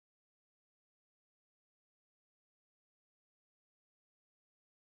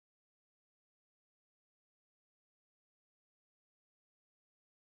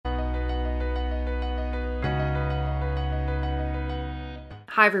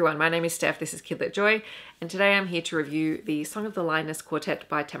Hi everyone, my name is Steph, this is Kidlit Joy, and today I'm here to review the Song of the Lioness Quartet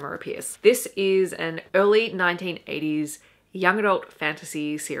by Tamora Pierce. This is an early 1980s young adult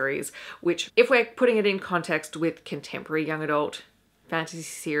fantasy series, which, if we're putting it in context with contemporary young adult fantasy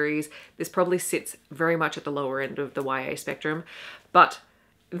series, this probably sits very much at the lower end of the YA spectrum, but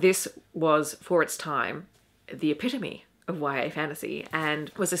this was, for its time, the epitome of YA fantasy,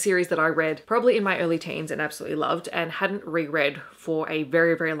 and was a series that I read probably in my early teens and absolutely loved, and hadn't reread for a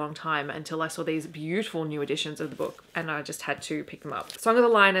very, very long time until I saw these beautiful new editions of the book, and I just had to pick them up. Song of the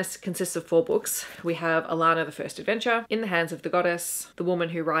Lioness consists of 4 books. We have Alana the First Adventure, In the Hands of the Goddess, The Woman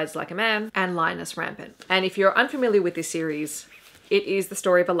Who Rides Like a Man, and Lioness Rampant. And if you're unfamiliar with this series, it is the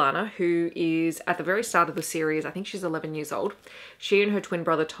story of Alana, who is at the very start of the series, I think she's 11 years old. She and her twin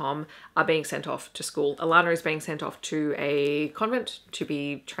brother Tom are being sent off to school. Alana is being sent off to a convent to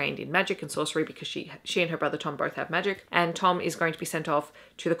be trained in magic and sorcery because she and her brother Tom both have magic. And Tom is going to be sent off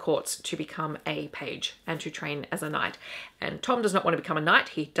to the courts to become a page and to train as a knight. And Tom does not want to become a knight.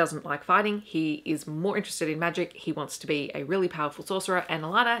 He doesn't like fighting. He is more interested in magic. He wants to be a really powerful sorcerer, and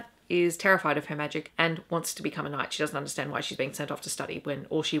Alana is terrified of her magic and wants to become a knight. She doesn't understand why she's being sent off to study when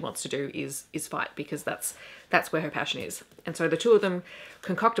all she wants to do is fight, because that's where her passion is. And so the two of them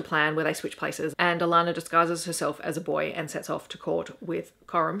concoct a plan where they switch places, and Alana disguises herself as a boy and sets off to court with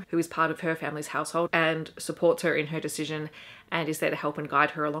Coram, who is part of her family's household and supports her in her decision and is there to help and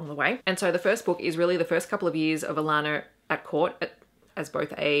guide her along the way. And so the first book is really the first couple of years of Alana at court as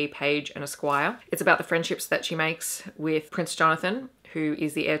both a page and a squire. It's about the friendships that she makes with Prince Jonathan, who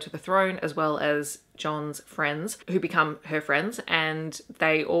is the heir to the throne, as well as John's friends, who become her friends, and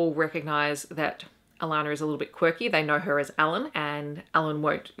they all recognize that Alana is a little bit quirky. They know her as Alan, and Alan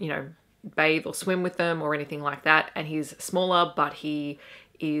won't, bathe or swim with them or anything like that, and he's smaller, but he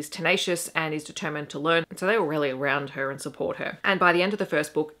is tenacious and is determined to learn, and so they all rally around her and support her. And by the end of the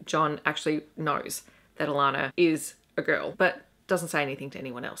first book, John actually knows that Alana is a girl, but doesn't say anything to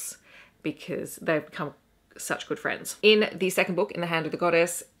anyone else because they've become such good friends. In the second book, In the Hand of the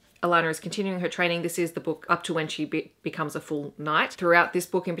Goddess, Alana is continuing her training. This is the book up to when she becomes a full knight. Throughout this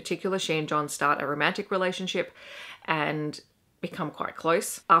book in particular, she and John start a romantic relationship and become quite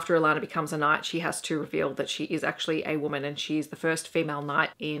close. After Alana becomes a knight, she has to reveal that she is actually a woman, and she's the first female knight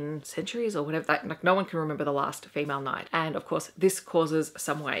in centuries or whatever. Like, no one can remember the last female knight. And of course, this causes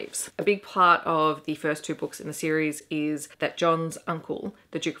some waves. A big part of the first 2 books in the series is that John's uncle,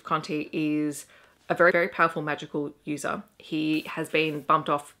 the Duke of Conti, is a very, very powerful magical user. He has been bumped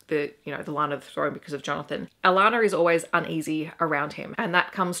off the line of the throne because of Jonathan. Alana is always uneasy around him, and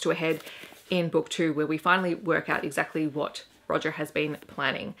that comes to a head in book 2, where we finally work out exactly what Roger has been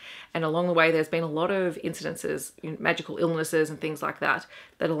planning. And along the way, there's been a lot of incidences, magical illnesses and things like that,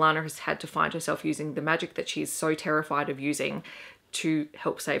 that Alana has had to find herself using the magic that she's so terrified of using to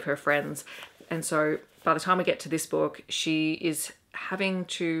help save her friends. And so by the time we get to this book, she is having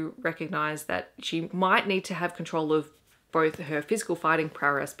to recognize that she might need to have control of both her physical fighting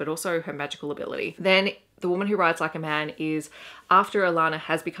prowess but also her magical ability. Then The Woman Who Rides Like a Man is after Alana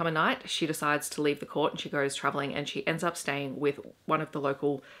has become a knight. She decides to leave the court and she goes traveling, and she ends up staying with one of the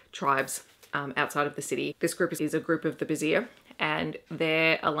local tribes outside of the city. This group is a group of the Vizier, and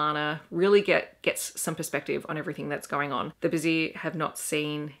there Alana really gets some perspective on everything that's going on. The Vizier have not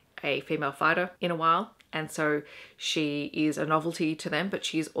seen a female fighter in a while, and so she is a novelty to them, but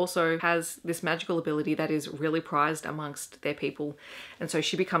she's also has this magical ability that is really prized amongst their people. And so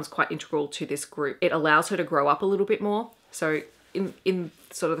she becomes quite integral to this group. It allows her to grow up a little bit more. So in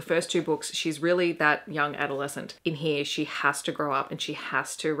sort of the first 2 books, she's really that young adolescent. In here, she has to grow up and she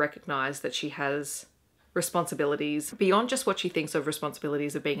has to recognize that she has responsibilities beyond just what she thinks of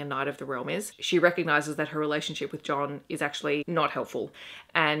responsibilities of being a knight of the realm is. She recognizes that her relationship with John is actually not helpful,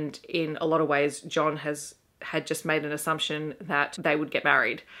 and in a lot of ways John had just made an assumption that they would get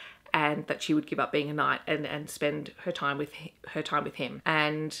married and that she would give up being a knight and spend her time with him,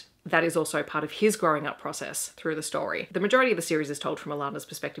 and that is also part of his growing up process through the story. The majority of the series is told from Alana's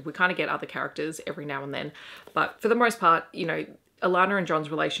perspective. We kind of get other characters every now and then, but for the most part, Alana and John's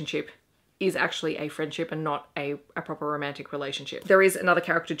relationship is actually a friendship and not a proper romantic relationship. There is another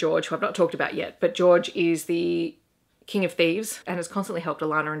character, George, who I've not talked about yet, but George is the King of Thieves and has constantly helped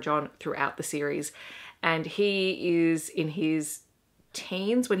Alana and John throughout the series. And he is in his late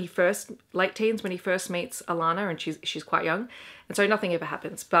teens when he first meets Alana, and she's quite young. And so nothing ever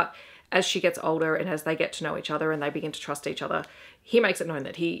happens. But as she gets older and as they get to know each other and they begin to trust each other, he makes it known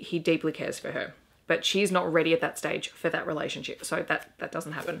that he deeply cares for her. But she's not ready at that stage for that relationship, so that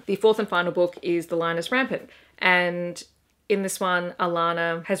doesn't happen. The 4th and final book is The Lioness Rampant, and In this one,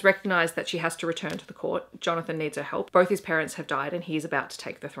 Alana has recognized that she has to return to the court. Jonathan needs her help. Both his parents have died and he's about to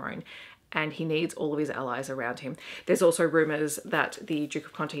take the throne, and he needs all of his allies around him. There's also rumors that the Duke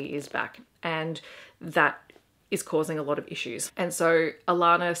of Conti is back, and that is causing a lot of issues. And so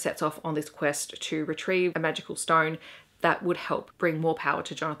Alana sets off on this quest to retrieve a magical stone that would help bring more power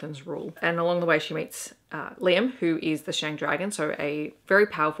to Jonathan's rule. And along the way she meets Liam, who is the Shang Dragon, so a very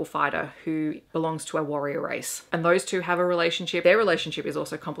powerful fighter who belongs to a warrior race. And those two have a relationship. Their relationship is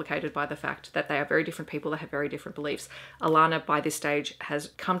also complicated by the fact that they are very different people that have very different beliefs. Alana, by this stage, has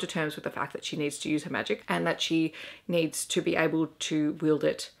come to terms with the fact that she needs to use her magic and that she needs to be able to wield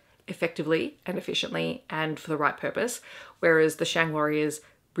it effectively and efficiently and for the right purpose, whereas the Shang warriors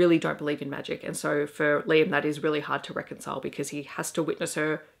really don't believe in magic. And so for Liam, that is really hard to reconcile because he has to witness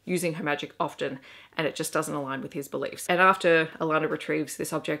her using her magic often, and it just doesn't align with his beliefs. And after Alana retrieves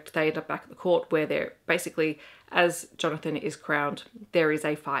this object, they end up back at the court where they're basically, as Jonathan is crowned, there is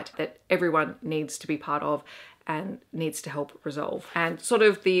a fight that everyone needs to be part of and needs to help resolve. And sort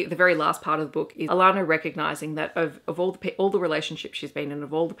of the very last part of the book is Alana recognizing that of all the relationships she's been in,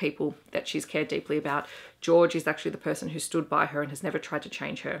 of all the people that she's cared deeply about, George is actually the person who stood by her and has never tried to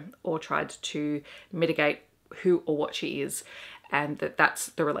change her or tried to mitigate who or what she is, and that's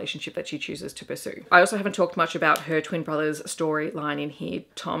the relationship that she chooses to pursue. I also haven't talked much about her twin brother's storyline in here.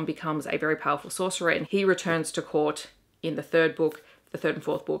 Tom becomes a very powerful sorcerer and he returns to court in the third and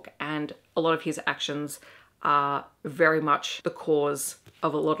fourth book, and a lot of his actions are very much the cause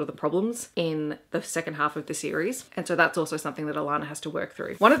of a lot of the problems in the second half of the series. And so that's also something that Alana has to work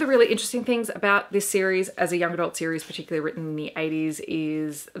through. One of the really interesting things about this series as a young adult series, particularly written in the 80s,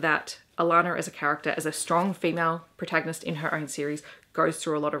 is that Alana as a character, as a strong female protagonist in her own series, goes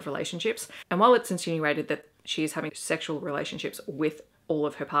through a lot of relationships. And while it's insinuated that she is having sexual relationships with all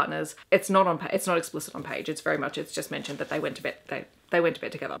of her partners, it's not explicit on page. It's just mentioned that they went to bed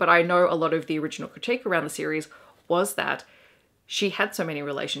together. But I know a lot of the original critique around the series was that she had so many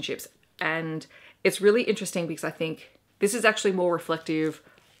relationships, and it's really interesting because I think this is actually more reflective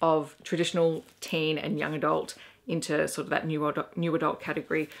of traditional teen and young adult into sort of that new adult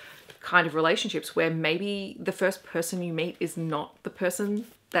category kind of relationships, where maybe the first person you meet is not the person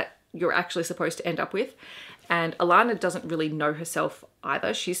that you're actually supposed to end up with. And Alana doesn't really know herself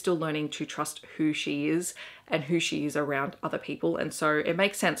either. She's still learning to trust who she is and who she is around other people. And so it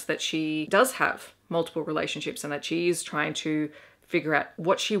makes sense that she does have multiple relationships and that she is trying to figure out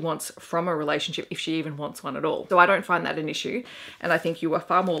what she wants from a relationship, if she even wants one at all. So I don't find that an issue. And I think you are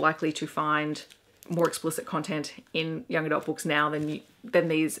far more likely to find more explicit content in young adult books now than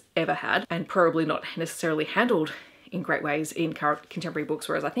these ever had, and probably not necessarily handled in great ways in contemporary books,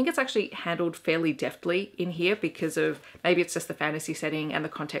 whereas I think it's actually handled fairly deftly in here because of, maybe it's just the fantasy setting and the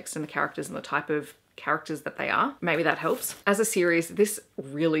context and the characters and the type of characters that they are. Maybe that helps. As a series, this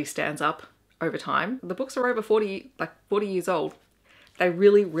really stands up over time. The books are over 40 years old. They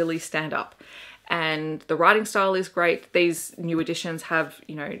really, really stand up. And the writing style is great. These new editions have,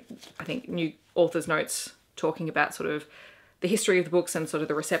 I think new author's notes talking about sort of the history of the books and sort of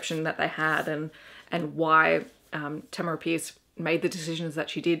the reception that they had and why Tamora Pierce made the decisions that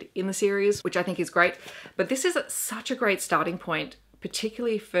she did in the series, which I think is great. But this is such a great starting point,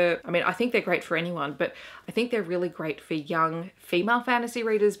 particularly for, I think they're great for anyone, but I think they're really great for young female fantasy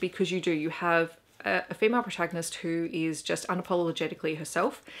readers because you have a female protagonist who is just unapologetically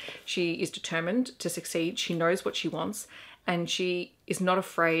herself. She is determined to succeed. She knows what she wants and she is not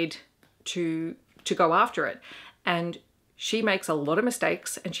afraid to go after it. And she makes a lot of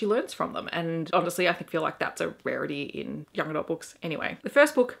mistakes and she learns from them. And honestly, I feel like that's a rarity in young adult books anyway. The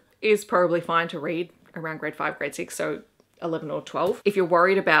first book is probably fine to read around grade 5, grade 6, so 11 or 12. If you're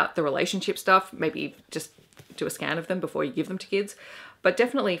worried about the relationship stuff, maybe just do a scan of them before you give them to kids. But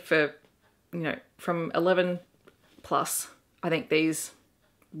definitely for, from 11 plus, I think these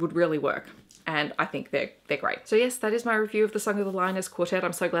would really work. And I think they're great. So yes, that is my review of The Song of the Lioness Quartet.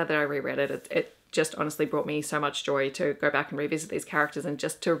 I'm so glad that I reread it. It just honestly brought me so much joy to go back and revisit these characters and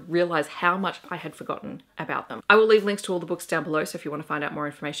just to realize how much I had forgotten about them. I will leave links to all the books down below, so if you want to find out more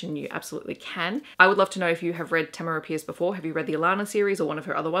information, you absolutely can. I would love to know if you have read Tamora Pierce before. Have you read the Alana series or one of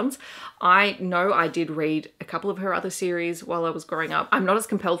her other ones? I know I did read a couple of her other series while I was growing up. I'm not as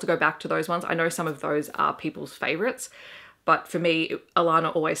compelled to go back to those ones. I know some of those are people's favorites, but for me,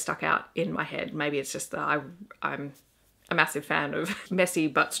 Alana always stuck out in my head. Maybe it's just that I'm a massive fan of messy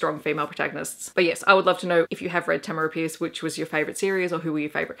but strong female protagonists. But yes, I would love to know if you have read Tamora Pierce, which was your favorite series or who were your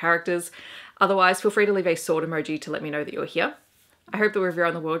favorite characters. Otherwise, feel free to leave a sword emoji to let me know that you're here. I hope that wherever you're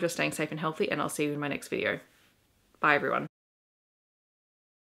in the world, you're staying safe and healthy, and I'll see you in my next video. Bye everyone.